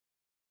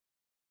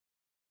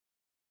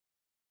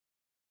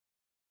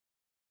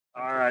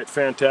All right,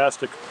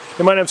 fantastic.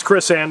 And my name's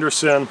Chris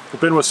Anderson.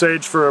 I've been with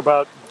Sage for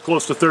about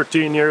close to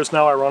 13 years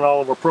now. I run all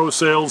of our pro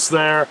sales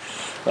there.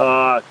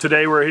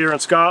 Today we're here in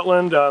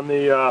Scotland on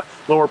the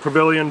Lower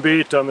Pavilion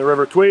Beat on the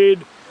River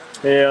Tweed.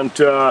 And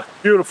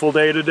beautiful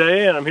day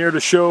today, and I'm here to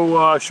show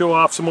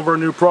off some of our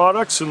new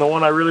products. And the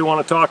one I really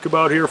want to talk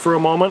about here for a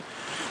moment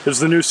is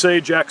the new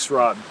Sage X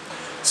rod.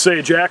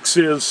 Sage X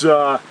is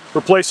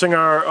replacing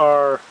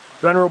our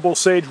venerable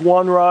Sage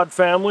 1 rod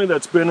family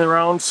that's been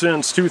around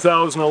since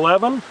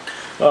 2011.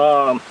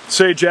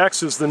 Sage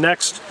X is the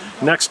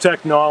next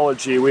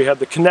technology. We had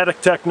the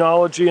kinetic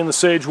technology in the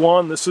Sage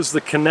 1. This is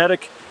the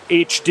kinetic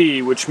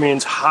HD, which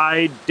means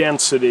high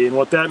density. And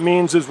what that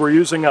means is we're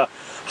using a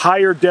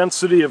higher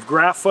density of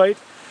graphite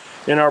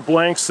in our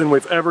blanks than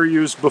we've ever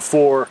used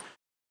before.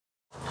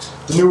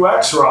 The new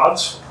X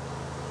rods,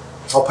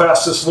 I'll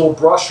pass this little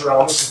brush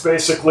around. This is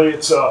basically,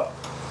 it's a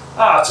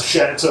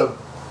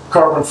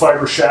carbon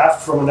fiber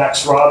shaft from an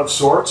X rod of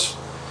sorts.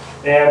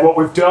 And what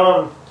we've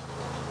done,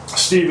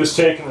 Steve has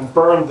taken and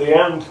burned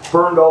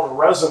all the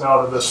resin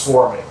out of this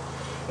for me.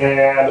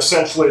 And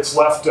essentially it's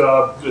left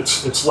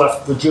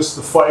just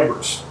the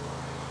fibers.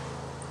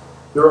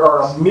 There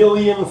are 1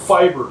 million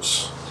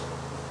fibers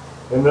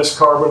in this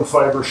carbon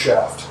fiber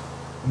shaft.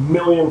 1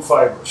 million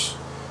fibers.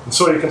 And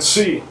so you can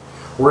see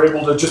we're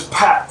able to just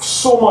pack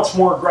so much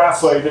more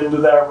graphite into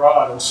that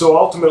rod. And so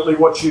ultimately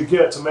what you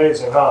get, it's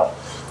amazing, huh?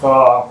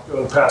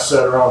 Pass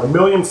that around. 1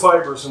 million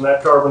fibers in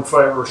that carbon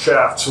fiber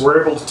shaft. So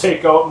we're able to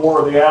take out more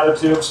of the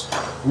additives,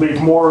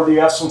 leave more of the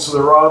essence of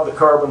the rod, the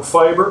carbon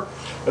fiber.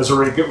 As a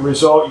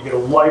result, you get a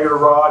lighter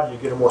rod, you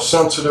get a more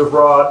sensitive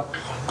rod,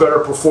 better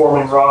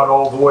performing rod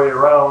all the way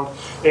around.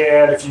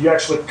 And if you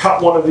actually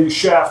cut one of these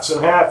shafts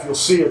in half, you'll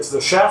see it's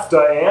the shaft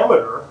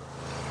diameter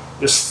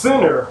is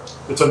thinner.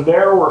 It's a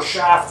narrower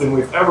shaft than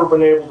we've ever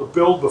been able to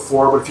build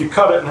before. But if you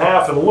cut it in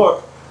half and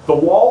look, the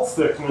wall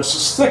thickness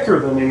is thicker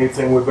than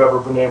anything we've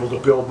ever been able to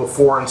build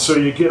before, and so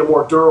you get a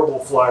more durable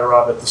fly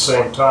rod at the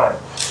same time.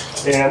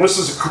 And this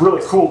is a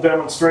really cool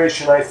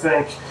demonstration, I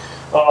think.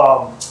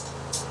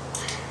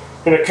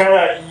 And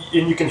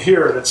you can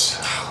hear it.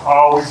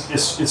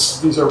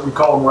 We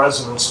call them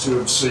resonance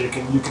tubes. So you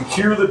can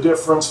hear the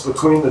difference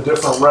between the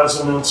different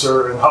resonance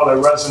and how they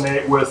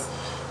resonate with.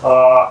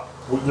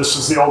 This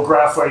is the old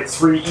graphite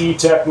 3E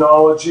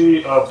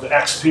technology of the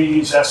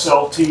XPs,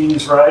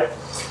 SLTs, right?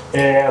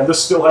 And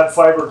this still had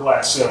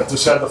fiberglass in it.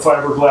 This had the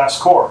fiberglass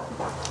core.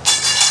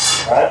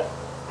 Right?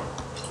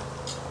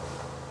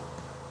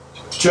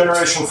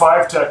 Generation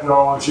 5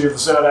 technology of the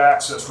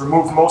Z-axis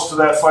removed most of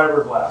that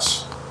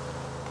fiberglass.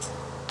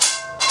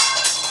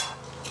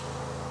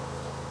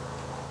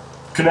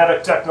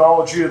 Kinetic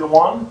technology of the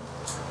 1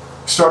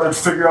 started to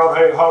figure out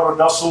how to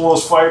nestle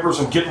those fibers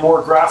and get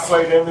more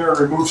graphite in there and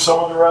remove some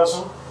of the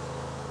resin.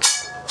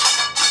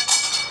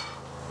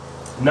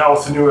 Now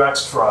with the new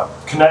X rod,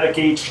 kinetic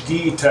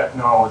HD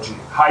technology,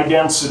 high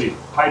density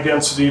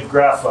of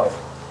graphite.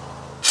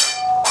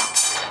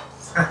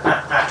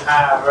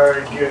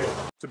 Very good.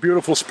 It's a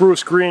beautiful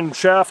spruce green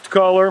shaft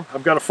color.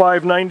 I've got a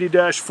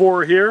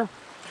 590-4 here.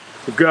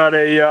 We've got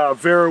a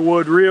Vera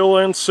reel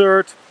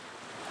insert.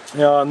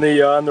 On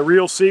the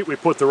reel seat, we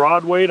put the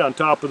rod weight on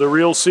top of the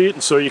reel seat,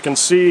 and so you can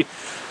see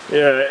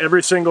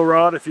every single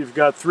rod. If you've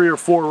got 3 or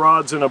 4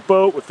 rods in a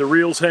boat with the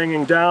reels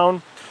hanging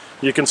down,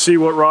 you can see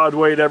what rod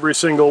weight every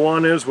single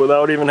one is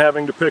without even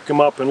having to pick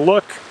them up and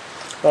look.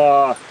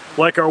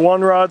 Like our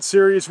 1 rod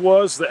series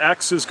was, the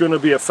X is going to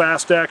be a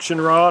fast action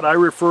rod. I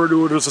refer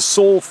to it as a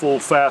soulful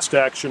fast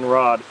action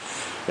rod.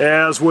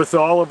 As with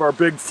all of our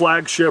big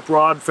flagship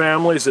rod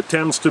families, it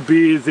tends to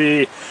be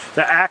the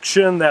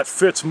action that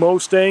fits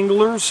most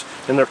anglers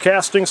in their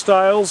casting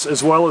styles,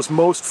 as well as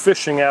most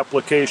fishing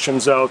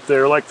applications out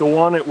there. Like the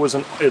 1,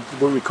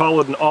 we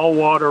call it an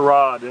all-water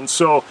rod. And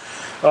so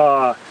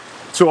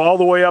all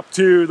the way up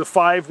to the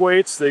 5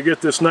 weights, they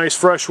get this nice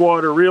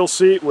freshwater reel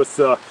seat with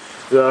the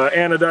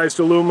anodized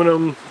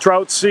aluminum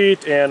trout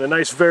seat and a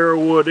nice Vera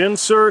wood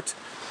insert.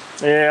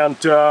 And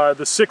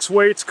the 6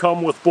 weights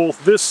come with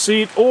both this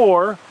seat,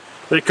 or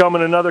they come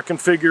in another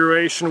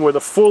configuration with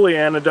a fully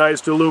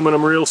anodized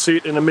aluminum reel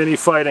seat and a mini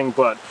fighting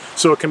butt.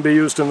 So it can be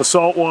used in the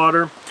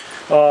saltwater.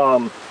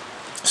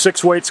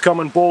 6 weights come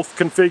in both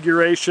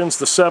configurations.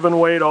 The 7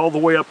 weight all the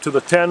way up to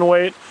the 10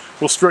 weight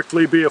will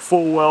strictly be a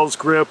full Wells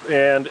grip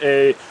and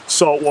a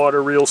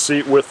saltwater reel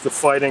seat with the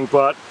fighting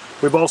butt.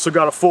 We've also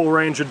got a full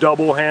range of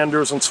double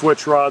handers and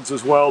switch rods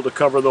as well to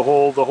cover the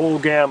whole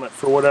gamut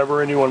for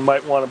whatever anyone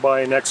might want to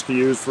buy next to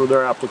use for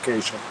their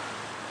application.